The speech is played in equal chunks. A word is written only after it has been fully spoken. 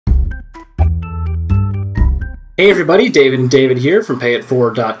Hey everybody, David here from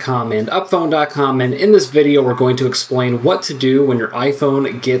Payette4.com and Upphone.com, and in this video we're going to explain what to do when your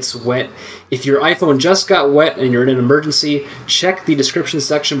iPhone gets wet. If your iPhone just got wet and you're in an emergency, check the description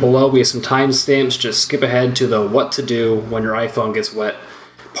section below. We have some timestamps. Just skip ahead to the what to do when your iPhone gets wet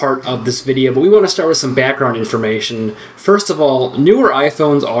part of this video, but we want to start with some background information. First of all, newer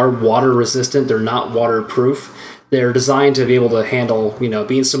iPhones are water resistant. They're not waterproof. They're designed to be able to handle,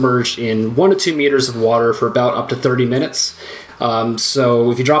 being submerged in 1 to 2 meters of water for about up to 30 minutes.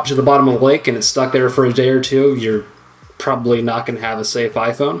 So if you drop it to the bottom of the lake and it's stuck there for a day or two, you're probably not going to have a safe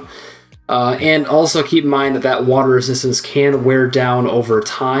iPhone. And also keep in mind that water resistance can wear down over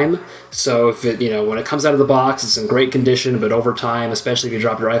time. So if it, when it comes out of the box, it's in great condition, but over time, especially if you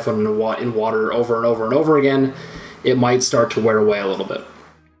drop your iPhone in water over and over and over again, it might start to wear away a little bit.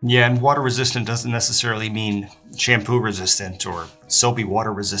 Yeah, and water resistant doesn't necessarily mean shampoo resistant or soapy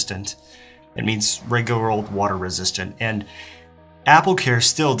water resistant. It means regular old water resistant. And AppleCare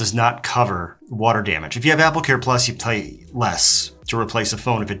still does not cover water damage. If you have AppleCare Plus, you pay less to replace a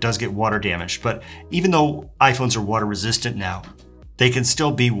phone if it does get water damaged. But even though iPhones are water resistant now, they can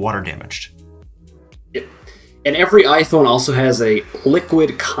still be water damaged. Yep. And every iPhone also has a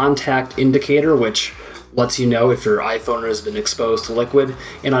liquid contact indicator, which lets you know if your iPhone has been exposed to liquid.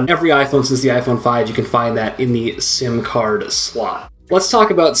 And on every iPhone since the iPhone 5, you can find that in the SIM card slot. Let's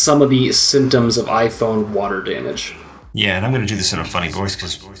talk about some of the symptoms of iPhone water damage. Yeah, and I'm going to do this in a funny voice,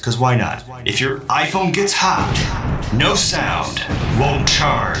 because why not? If your iPhone gets hot, no sound, won't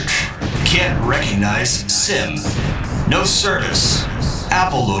charge, can't recognize SIM, no service,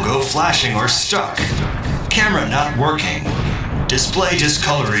 Apple logo flashing or stuck, camera not working, display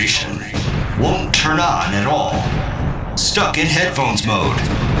discoloration, won't turn on at all, stuck in headphones mode.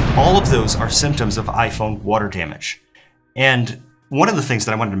 All of those are symptoms of iPhone water damage. And one of the things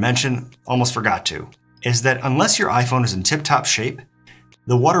that I wanted to mention, almost forgot to, is that unless your iPhone is in tip-top shape,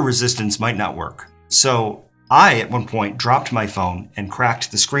 the water resistance might not work. So I, at one point, dropped my phone and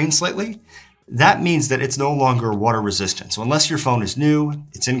cracked the screen slightly. That means that it's no longer water resistant. So unless your phone is new,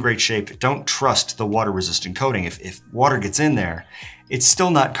 it's in great shape, don't trust the water resistant coating. If water gets in there, it's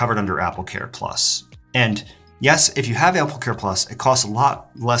still not covered under AppleCare Plus. And yes, if you have AppleCare Plus, it costs a lot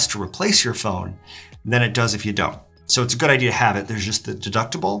less to replace your phone than it does if you don't. So it's a good idea to have it. There's just the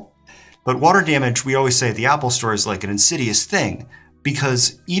deductible. But water damage, we always say at the Apple Store, is like an insidious thing,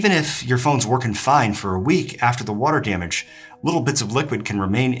 because even if your phone's working fine for a week after the water damage, little bits of liquid can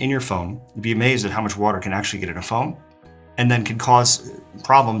remain in your phone. You'd be amazed at how much water can actually get in a phone, and then can cause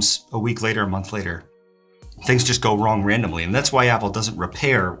problems a week later, a month later. Things just go wrong randomly, and that's why Apple doesn't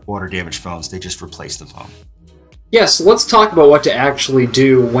repair water damaged phones, they just replace the phone. Yes, so let's talk about what to actually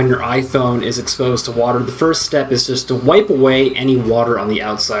do when your iPhone is exposed to water. The first step is just to wipe away any water on the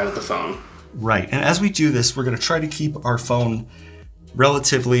outside of the phone. Right, and as we do this, we're going to try to keep our phone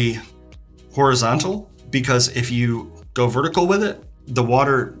relatively horizontal, because if you go vertical with it, the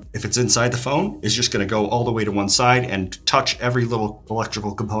water, if it's inside the phone, is just going to go all the way to one side and touch every little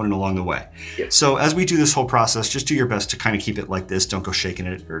electrical component along the way. Yep. So as we do this whole process, just do your best to kind of keep it like this. Don't go shaking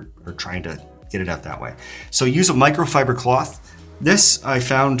it or trying to get it out that way. So use a microfiber cloth. This I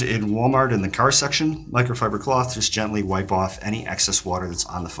found in Walmart in the car section. Microfiber cloth, just gently wipe off any excess water that's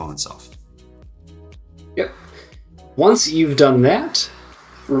on the phone itself. Yep. Once you've done that,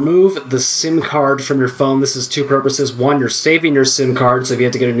 remove the SIM card from your phone. This is two purposes. One, you're saving your SIM card, so if you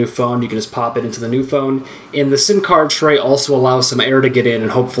have to get a new phone, you can just pop it into the new phone. And the SIM card tray also allows some air to get in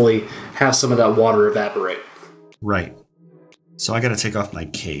and hopefully have some of that water evaporate. Right. So I got to take off my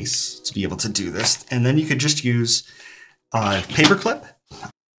case to be able to do this. And then you could just use a paper clip.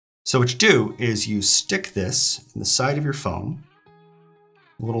 So what you do is you stick this in the side of your phone,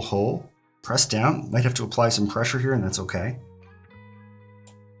 a little hole, press down. Might have to apply some pressure here, and that's okay.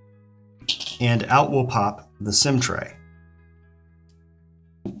 And out will pop the SIM tray.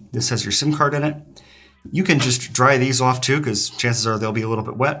 This has your SIM card in it. You can just dry these off too, because chances are they'll be a little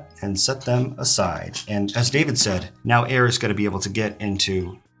bit wet, and set them aside. And as David said, now air is going to be able to get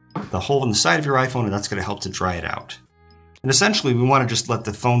into the hole in the side of your iPhone, and that's going to help to dry it out. And essentially, we want to just let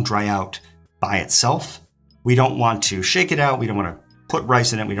the phone dry out by itself. We don't want to shake it out. We don't want to put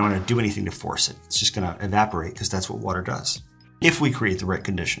rice in it. We don't want to do anything to force it. It's just going to evaporate, because that's what water does, if we create the right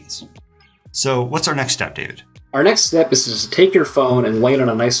conditions. So what's our next step, David? Our next step is to just take your phone and lay it on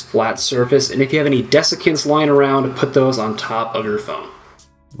a nice flat surface, and if you have any Desiccants lying around, put those on top of your phone.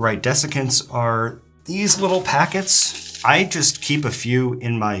 Right, Desiccants are these little packets. I just keep a few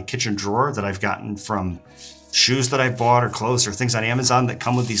in my kitchen drawer that I've gotten from shoes that I bought or clothes or things on Amazon that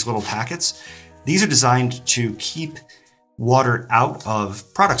come with these little packets. These are designed to keep water out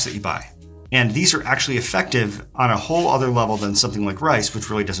of products that you buy. And these are actually effective on a whole other level than something like rice, which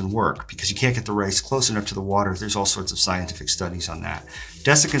really doesn't work because you can't get the rice close enough to the water. There's all sorts of scientific studies on that.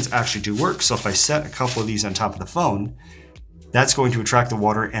 Desiccants actually do work. So if I set a couple of these on top of the phone, that's going to attract the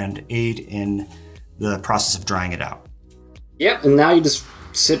water and aid in the process of drying it out. Yep, and now you just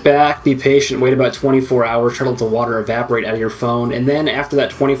sit back, be patient, wait about 24 hours, try to let the water evaporate out of your phone, and then after that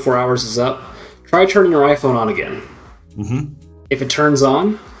 24 hours is up, try turning your iPhone on again. If it turns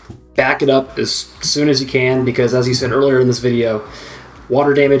on, back it up as soon as you can, because as you said earlier in this video,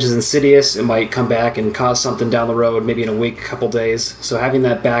 water damage is insidious. It might come back and cause something down the road, maybe in a week, a couple days. So having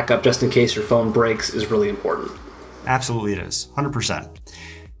that backup just in case your phone breaks is really important. Absolutely it is, 100%.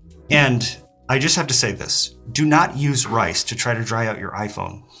 And I just have to say this, do not use rice to try to dry out your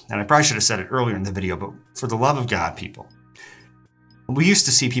iPhone. And I probably should have said it earlier in the video, but for the love of God, people. We used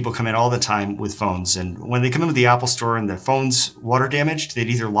to see people come in all the time with phones, and when they come in with the Apple store and their phone's water damaged, they'd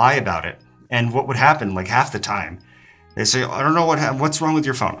either lie about it, and what would happen, like half the time, they say, I don't know what's wrong with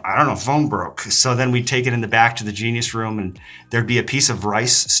your phone. I don't know, phone broke. So then we'd take it in the back to the Genius room, and there'd be a piece of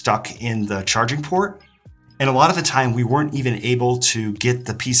rice stuck in the charging port. And a lot of the time, we weren't even able to get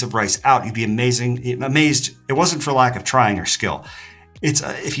the piece of rice out. You'd be amazed. It wasn't for lack of trying or skill. It's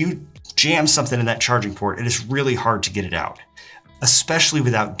if you jam something in that charging port, it is really hard to get it out, especially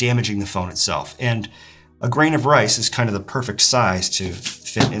without damaging the phone itself. And a grain of rice is kind of the perfect size to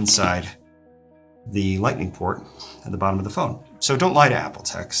fit inside the lightning port at the bottom of the phone. So don't lie to Apple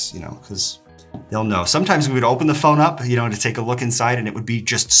techs, because they'll know. Sometimes we would open the phone up, to take a look inside, and it would be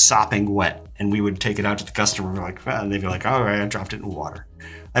just sopping wet. And we would take it out to the customer, and they'd be like, all right, I dropped it in water.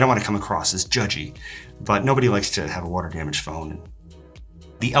 I don't want to come across as judgy, but nobody likes to have a water damaged phone. And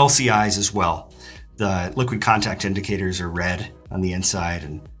the LCIs as well. The liquid contact indicators are red on the inside,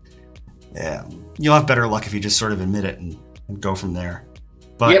 and you'll have better luck if you just sort of admit it and go from there.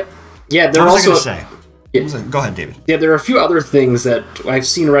 But yep. Yeah, there what was also. I going to say? Go ahead, David. Yeah, there are a few other things that I've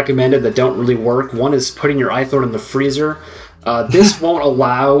seen recommended that don't really work. One is putting your iPhone in the freezer. This won't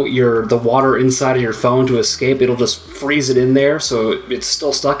allow the water inside of your phone to escape. It'll just freeze it in there, so it's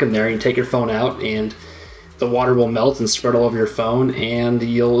still stuck in there. You take your phone out, and the water will melt and spread all over your phone, and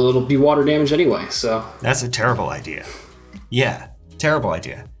it'll be water damage anyway. So that's a terrible idea. Yeah, terrible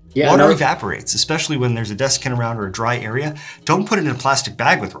idea. Yeah, water evaporates, especially when there's a desiccant around or a dry area. Don't put it in a plastic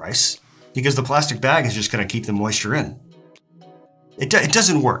bag with rice, because the plastic bag is just going to keep the moisture in. It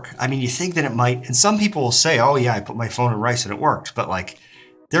doesn't work. I mean, you think that it might, and some people will say, oh yeah, I put my phone in rice and it worked, but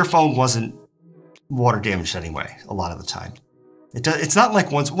their phone wasn't water damaged anyway, a lot of the time. It's not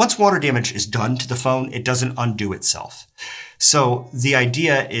like once water damage is done to the phone, it doesn't undo itself. So the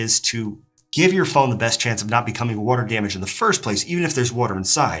idea is to give your phone the best chance of not becoming water damaged in the first place, even if there's water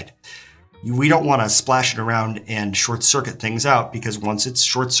inside. We don't want to splash it around and short circuit things out, because once it's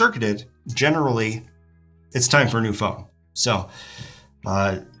short circuited, generally it's time for a new phone. So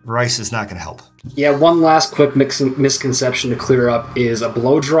rice is not going to help. Yeah, one last quick misconception to clear up is a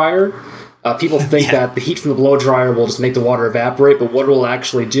blow dryer. People think that the heat from the blow dryer will just make the water evaporate, but what it will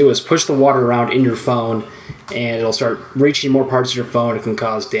actually do is push the water around in your phone, and it'll start reaching more parts of your phone. It can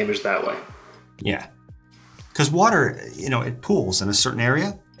cause damage that way. Yeah, because water, it pools in a certain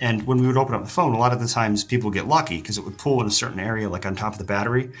area. And when we would open up the phone, a lot of the times people get lucky because it would pool in a certain area, like on top of the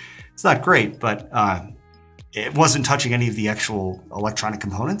battery. It's not great, but it wasn't touching any of the actual electronic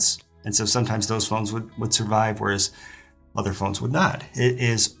components. And so sometimes those phones would survive, whereas other phones would not. It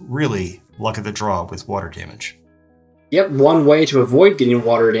is really luck of the draw with water damage. Yep, one way to avoid getting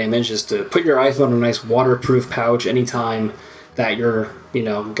water damage is to put your iPhone in a nice waterproof pouch anytime that you're,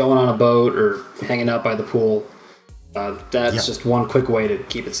 going on a boat or hanging out by the pool. That's just one quick way to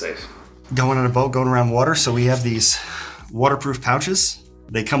keep it safe. Going on a boat, going around water. So we have these waterproof pouches.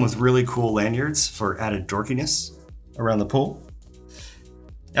 They come with really cool lanyards for added dorkiness around the pool.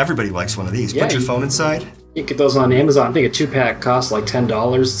 Everybody likes one of these. Put your phone inside. You can get those on Amazon. I think a 2-pack costs like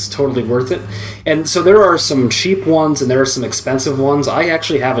 $10. It's totally worth it. And so there are some cheap ones and there are some expensive ones. I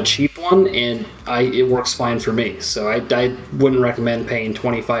actually have a cheap one, and it works fine for me. So I wouldn't recommend paying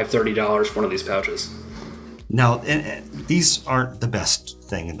 $25, $30 for one of these pouches. Now, these aren't the best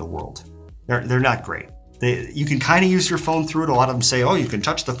thing in the world. They're not great. You can kind of use your phone through it. A lot of them say, oh, you can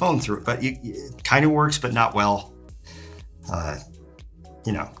touch the phone through it, but it kind of works, but not well. Not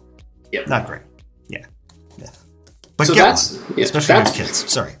great. Yeah. But so especially with kids.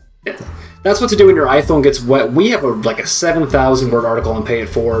 Sorry. Yeah. That's what to do when your iPhone gets wet. We have a 7,000 word article on Payette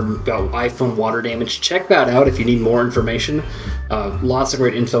Forward about iPhone water damage. Check that out if you need more information. Lots of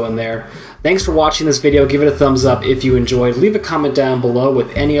great info in there. Thanks for watching this video. Give it a thumbs up if you enjoyed. Leave a comment down below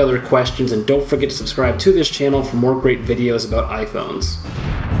with any other questions, and don't forget to subscribe to this channel for more great videos about iPhones.